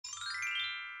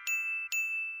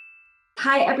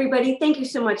Hi, everybody. Thank you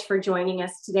so much for joining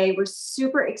us today. We're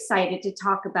super excited to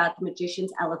talk about The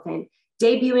Magician's Elephant,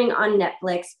 debuting on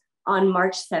Netflix on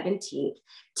March 17th.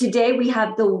 Today, we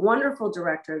have the wonderful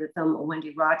director of the film,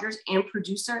 Wendy and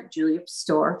producer,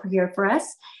 Pistor, here for us.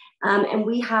 And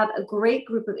we have a great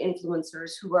group of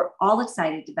influencers who are all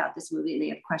excited about this movie and they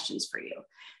have questions for you.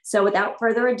 So without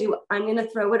further ado, I'm going to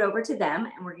throw it over to them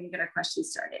and we're going to get our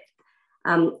questions started.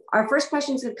 Our first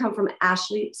question is going to come from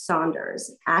Ashley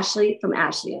Saunders. Ashley from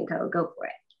Ashley & Co. Go for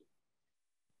it.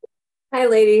 Hi,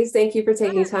 ladies. Thank you for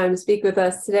taking time to speak with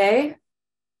us today.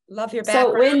 Love your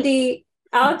background. So, Wendy,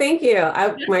 oh, thank you.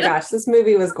 Oh my gosh, this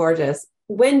movie was gorgeous.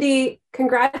 Wendy,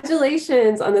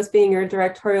 congratulations on this being your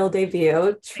directorial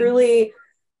debut. Truly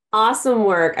awesome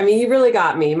work. I mean, you really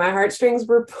got me. My heartstrings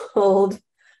were pulled.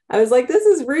 I was like, this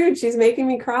is rude. She's making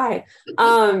me cry.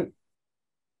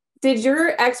 Did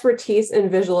your expertise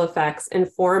in visual effects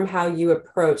inform how you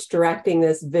approach directing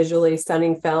this visually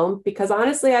stunning film? Because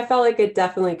honestly, I felt like it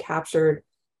definitely captured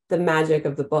the magic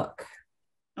of the book.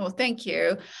 Oh, thank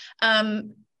you.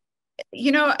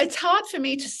 It's hard for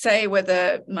me to say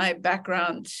whether my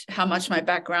background, how much my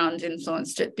background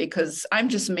influenced it, because I'm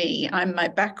just me. I'm my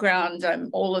background. I'm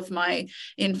all of my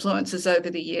influences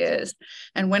over the years.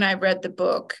 And when I read the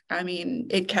book, I mean,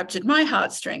 it captured my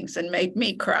heartstrings and made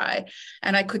me cry.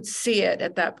 And I could see it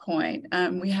at that point.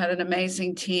 We had an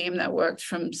amazing team that worked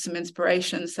from some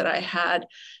inspirations that I had.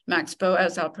 Max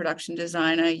Boaz, our production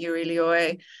designer, Yuri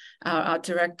Lioy, our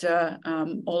director,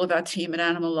 all of our team at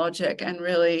Animal Logic, and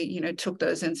really, took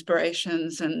those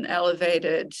inspirations and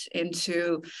elevated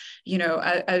into,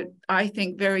 I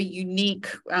think, very unique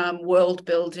world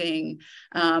building,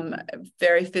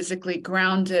 very physically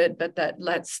grounded, but that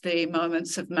lets the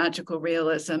moments of magical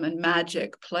realism and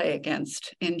magic play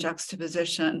against in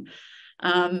juxtaposition.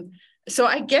 So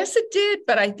I guess it did,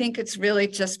 but I think it's really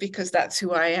just because that's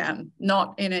who I am,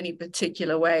 not in any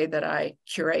particular way that I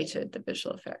curated the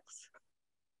visual effects.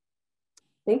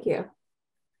 Thank you.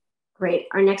 Great.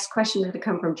 Our next question is going to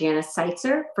come from Janice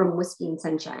Seitzer from Whiskey and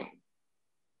Sunshine.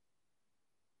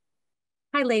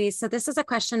 Hi, ladies. So this is a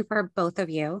question for both of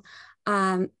you.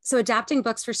 So adapting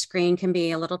books for screen can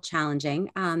be a little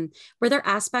challenging. Were there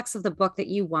aspects of the book that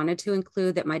you wanted to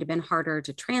include that might have been harder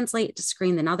to translate to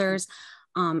screen than others?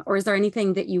 Or is there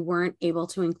anything that you weren't able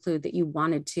to include that you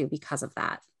wanted to because of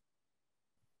that?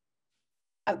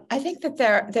 I think that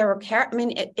there were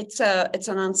it's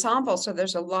an ensemble, so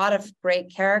there's a lot of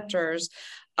great characters,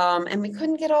 and we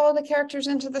couldn't get all the characters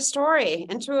into the story,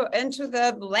 into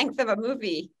the length of a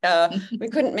movie. We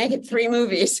couldn't make it 3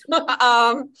 movies,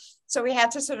 so we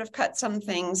had to sort of cut some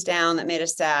things down that made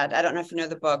us sad. I don't know if you know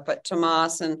the book, but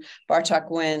Tomas and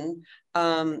Bartok win.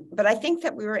 But I think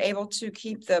that we were able to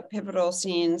keep the pivotal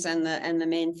scenes and the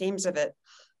main themes of it.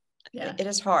 Yeah, it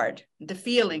is hard. The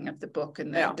feeling of the book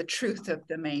and the truth of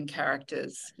the main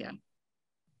characters. Yeah.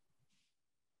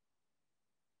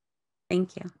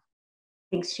 Thank you.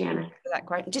 Thanks, Shannon.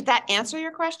 Did that answer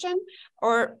your question?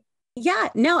 Or yeah,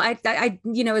 no, I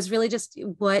it's really just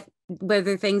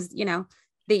whether things,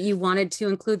 that you wanted to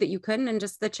include that you couldn't, and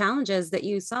just the challenges that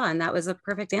you saw. And that was a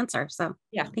perfect answer. So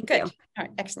yeah, thank good. you. All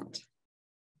right, excellent.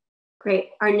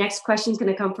 Great. Our next question is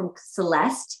going to come from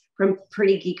Celeste from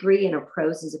Pretty Geekery and A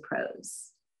Prose is a Prose.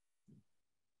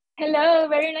 Hello,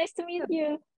 very nice to meet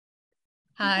you.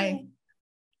 Hi.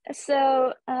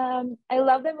 So I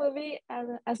love the movie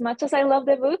as much as I love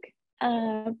the book.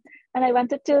 And I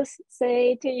wanted to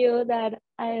say to you that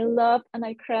I love and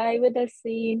I cry with the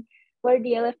scene where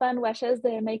the elephant washes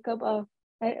the makeup off.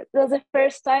 It was the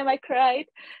first time I cried.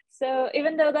 So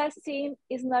even though that scene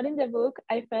is not in the book,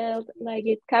 I felt like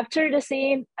it captured the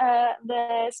scene,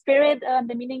 the spirit and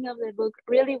the meaning of the book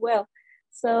really well.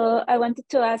 So I wanted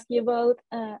to ask you both,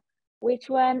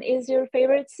 which one is your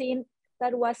favorite scene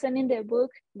that wasn't in the book,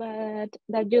 but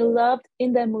that you loved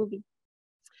in the movie?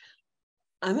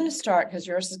 I'm going to start because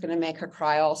yours is going to make her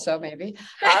cry also, maybe.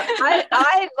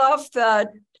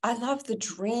 I love the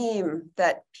dream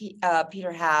that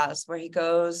Peter has, where he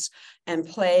goes and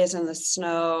plays in the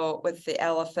snow with the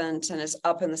elephant and is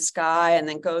up in the sky and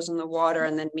then goes in the water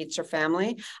and then meets her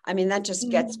family. I mean, that just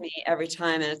gets me every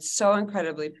time. And it's so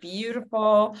incredibly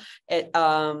beautiful.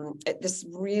 This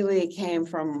really came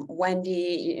from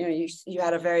Wendy. You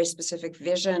had a very specific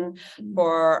vision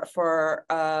for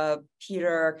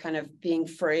Peter kind of being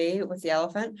free with the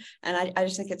elephant. And I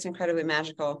just think it's incredibly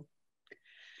magical.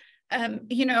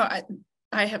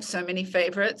 I have so many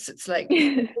favorites. It's like,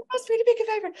 it must really be a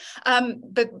favorite.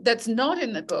 But that's not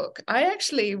in the book. I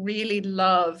actually really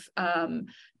love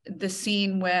the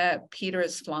scene where Peter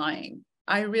is flying.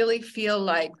 I really feel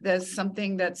like there's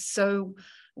something that's so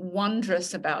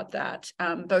wondrous about that,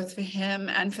 both for him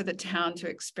and for the town to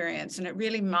experience. And it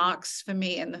really marks for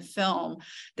me in the film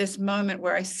this moment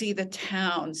where I see the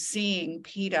town seeing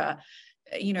Peter,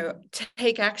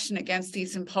 take action against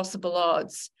these impossible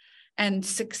odds and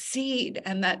succeed,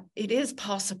 and that it is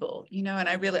possible, and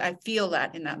I feel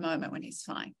that in that moment when he's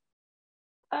flying.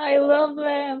 I love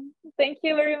them. Thank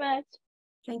you very much.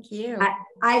 Thank you.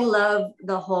 I love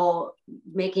the whole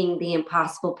making the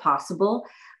impossible possible.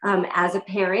 As a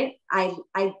parent, I've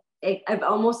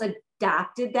almost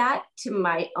adapted that to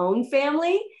my own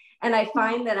family. And I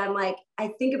find that I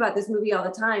think about this movie all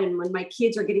the time. And when my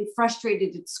kids are getting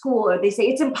frustrated at school or they say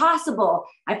it's impossible,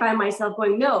 I find myself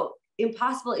going, no,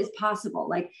 impossible is possible.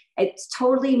 Like, it's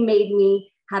totally made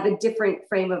me have a different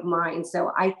frame of mind.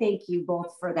 So I thank you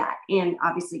both for that. And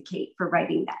obviously Kate for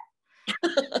writing that.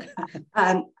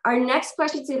 Our next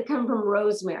question is going to come from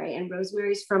Rosemary, and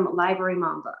Rosemary's from Library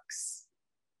Mom Books.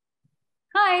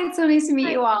 Hi, it's so nice to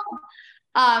meet you all.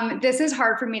 This is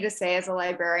hard for me to say as a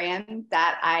librarian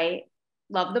that I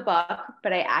love the book,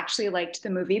 but I actually liked the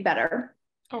movie better.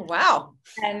 Oh, wow.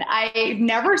 And I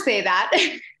never say that.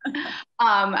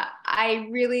 I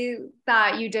really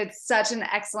thought you did such an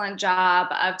excellent job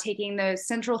of taking those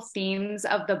central themes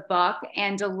of the book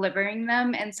and delivering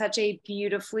them in such a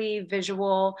beautifully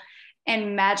visual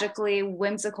and magically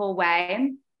whimsical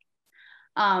way.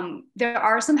 There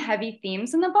are some heavy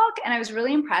themes in the book, and I was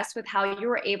really impressed with how you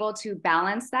were able to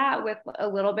balance that with a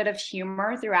little bit of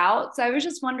humor throughout. So I was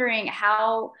just wondering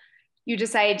how you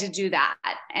decided to do that,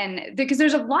 and because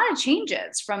there's a lot of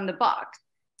changes from the book.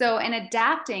 So in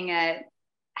adapting it,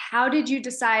 how did you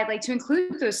decide to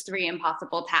include those 3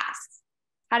 impossible tasks?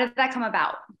 How did that come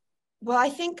about? Well, I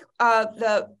think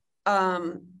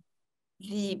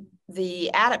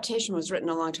the adaptation was written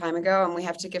a long time ago, and we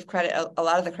have to give credit, a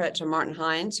lot of the credit, to Martin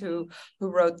Hines, who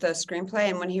wrote the screenplay.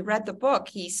 And when he read the book,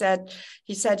 he said,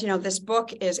 this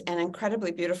book is an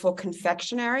incredibly beautiful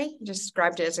confectionery. He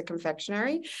described it as a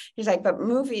confectionery. He's like, but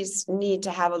movies need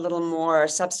to have a little more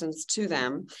substance to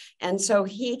them. And so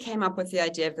he came up with the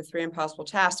idea of the 3 impossible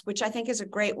tasks, which I think is a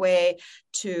great way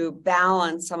to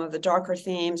balance some of the darker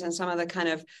themes and some of the kind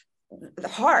of the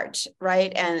heart,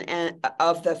 right, and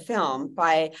of the film,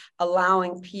 by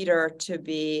allowing Peter to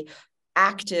be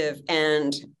active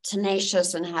and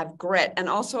tenacious and have grit, and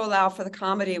also allow for the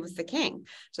comedy with the king.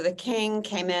 So the king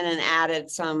came in and added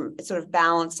some, sort of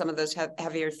balanced some of those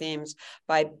heavier themes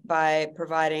by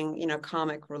providing,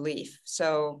 comic relief.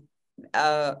 So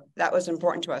that was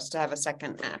important to us to have a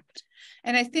second act.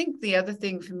 And I think the other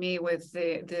thing for me with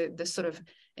the sort of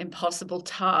impossible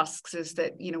tasks is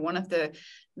that, one of the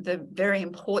very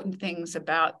important things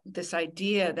about this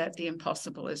idea that the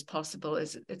impossible is possible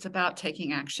is it's about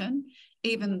taking action,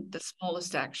 even the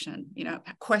smallest action,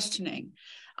 questioning,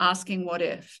 asking what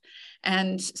if.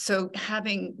 And so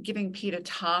giving Peter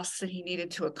tasks that he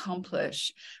needed to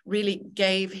accomplish really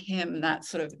gave him that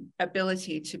sort of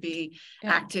ability to be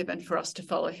active and for us to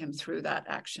follow him through that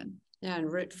action. Yeah,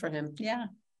 and root for him. Yeah.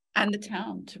 And the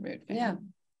town to root for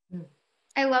him.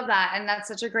 I love that. And that's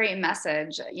such a great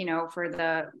message, for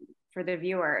the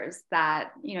viewers,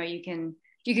 that, you can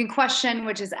question,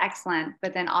 which is excellent,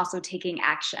 but then also taking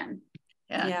action.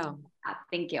 Yeah.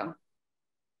 Thank you.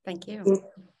 Thank you.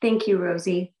 Thank you,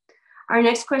 Rosie. Our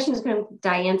next question is from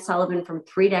Diane Sullivan from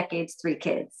 3 Decades, 3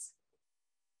 Kids.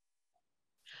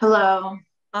 Hello.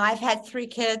 I've had 3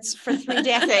 kids for 3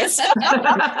 decades.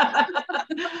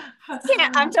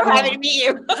 I'm so happy to meet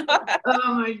you.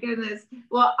 Oh my goodness.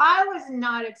 Well, I was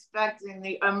not expecting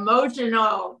the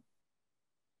emotional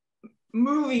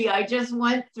movie I just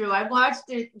went through. I watched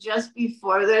it just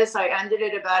before this. I ended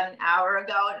it about an hour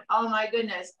ago, and oh my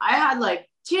goodness, I had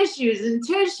tissues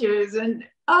and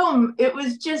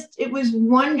it was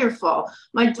wonderful.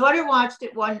 My daughter watched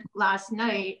it last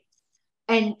night,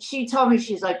 and she told me,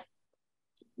 she's like,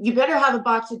 you better have a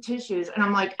box of tissues. And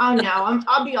I'm like, oh no,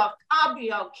 I'll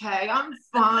be okay. I'm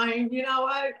fine.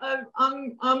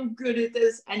 I'm good at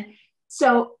this. And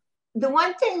so the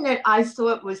one thing that I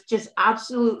thought was just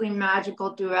absolutely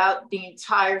magical throughout the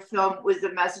entire film was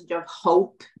the message of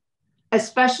hope,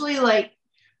 especially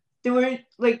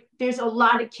there's a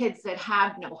lot of kids that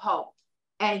have no hope.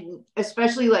 And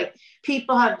especially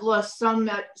people have lost so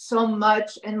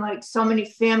much and so many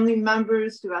family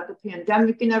members throughout the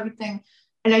pandemic and everything.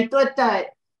 And I thought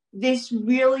that this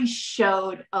really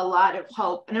showed a lot of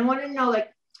hope. And I want to know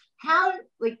how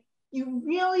you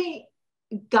really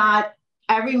got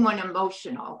everyone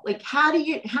emotional. How did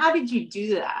you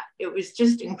do that? It was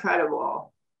just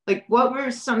incredible. What were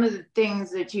some of the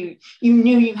things that you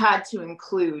knew you had to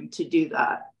include to do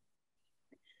that?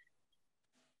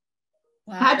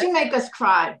 Wow. How'd you make us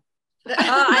cry?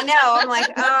 I know. I'm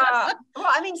like, well,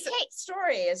 I mean, Kate's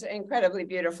story is incredibly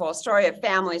beautiful. A story of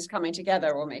families coming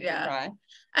together will make you cry.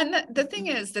 And the thing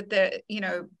is that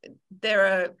there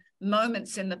are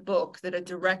moments in the book that are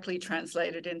directly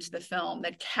translated into the film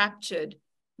that captured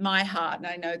my heart, and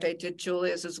I know they did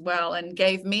Julia's as well, and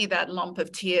gave me that lump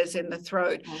of tears in the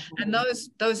throat. And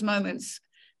those moments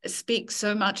speak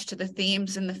so much to the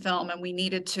themes in the film, and we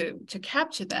needed to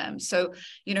capture them. So,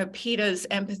 Peter's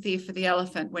empathy for the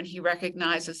elephant when he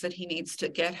recognizes that he needs to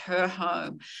get her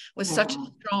home was such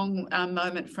a strong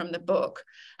moment from the book.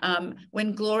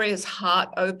 When Gloria's heart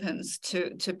opens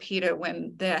to Peter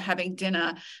when they're having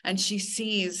dinner, and she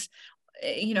sees,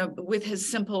 with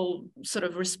his simple sort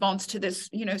of response to this,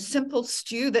 simple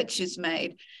stew that she's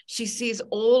made, she sees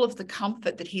all of the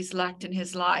comfort that he's lacked in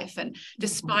his life. And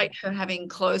despite her having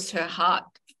closed her heart,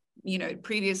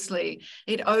 previously,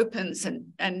 it opens and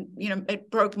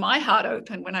it broke my heart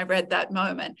open when I read that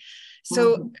moment.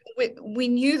 So we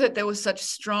knew that there was such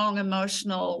strong,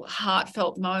 emotional,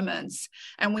 heartfelt moments,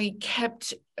 and we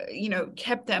kept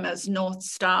them as North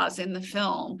Stars in the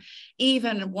film,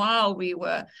 even while we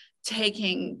were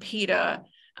taking Peter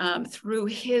through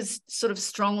his sort of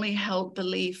strongly held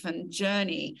belief and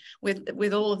journey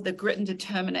with all of the grit and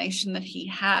determination that he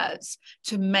has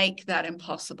to make that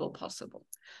impossible possible.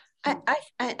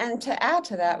 And to add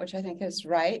to that, which I think is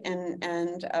right,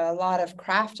 and a lot of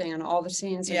crafting on all the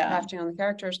scenes and crafting on the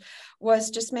characters,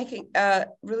 was just making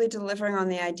really delivering on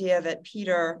the idea that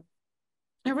Peter,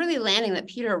 and really landing that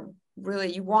Peter,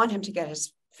 really, you want him to get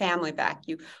his family back,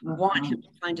 you want him to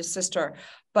find his sister,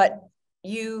 but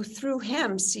you, through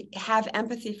him, have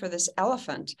empathy for this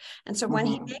elephant. And so when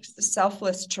he makes the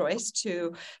selfless choice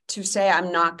to say,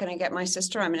 I'm not going to get my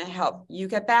sister, I'm going to help you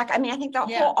get back. I mean, I think the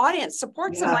whole audience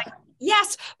supports him, like,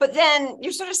 yes, but then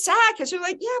you're sort of sad because you're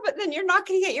like, yeah, but then you're not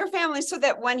going to get your family. So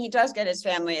that when he does get his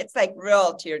family, it's like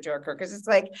real tearjerker, because it's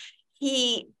like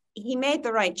he made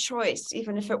the right choice,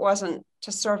 even if it wasn't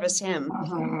to service him,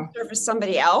 service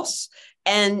somebody else.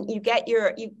 And you get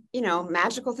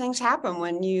magical things happen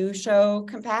when you show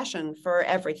compassion for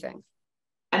everything.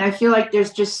 And I feel like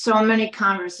there's just so many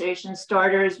conversation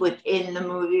starters within the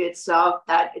movie itself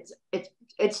that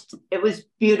it was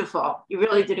beautiful. You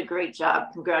really did a great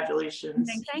job. Congratulations.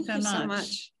 Thank you so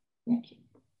much. Thank you.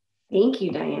 Thank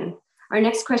you, Diane. Our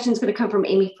next question is going to come from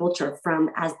Amy Fulcher from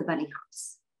As the Bunny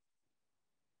Hops.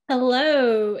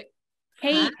 Hello.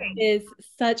 Kate is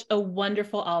such a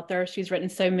wonderful author. She's written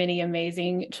so many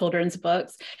amazing children's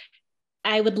books.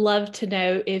 I would love to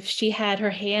know if she had her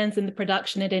hands in the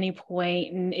production at any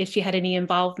point, and if she had any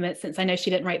involvement, since I know she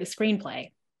didn't write the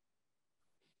screenplay.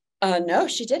 No,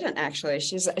 she didn't actually.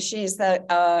 She's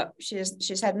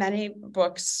had many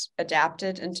books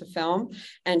adapted into film,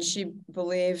 and she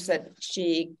believes that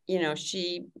she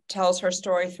tells her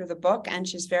story through the book, and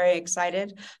she's very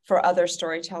excited for other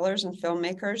storytellers and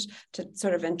filmmakers to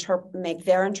sort of make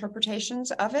their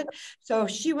interpretations of it. So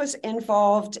she was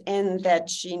involved in that.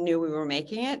 She knew we were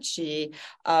making it.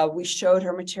 We showed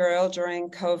her material during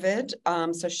COVID.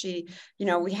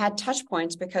 So we had touch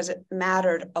points because it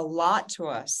mattered a lot to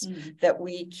us that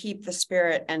we keep the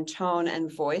spirit and tone and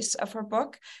voice of her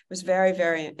book. It was very,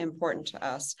 very important to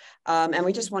us. And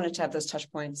we just wanted to have those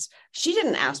touch points. She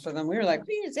didn't ask for them. We were like,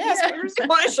 please, yes, we just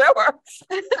want to show her.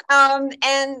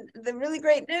 And the really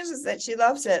great news is that she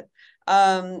loves it.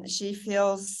 She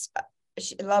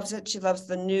loves it. She loves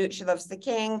the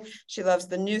king. She loves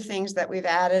the new things that we've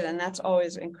added. And that's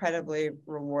always incredibly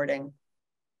rewarding.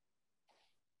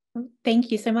 Thank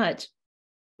you so much.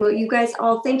 Well, you guys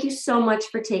all, thank you so much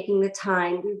for taking the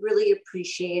time. We really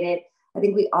appreciate it. I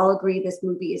think we all agree this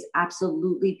movie is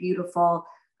absolutely beautiful.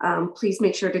 Please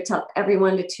make sure to tell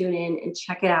everyone to tune in and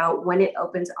check it out when it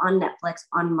opens on Netflix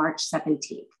on March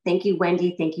 17th. Thank you,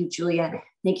 Wendy. Thank you, Julia.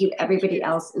 Thank you, everybody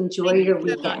else. Enjoy your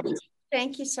weekend.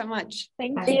 Thank you so much.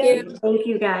 Thank you. Thank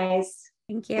you, guys.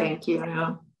 Thank you. Thank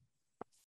you.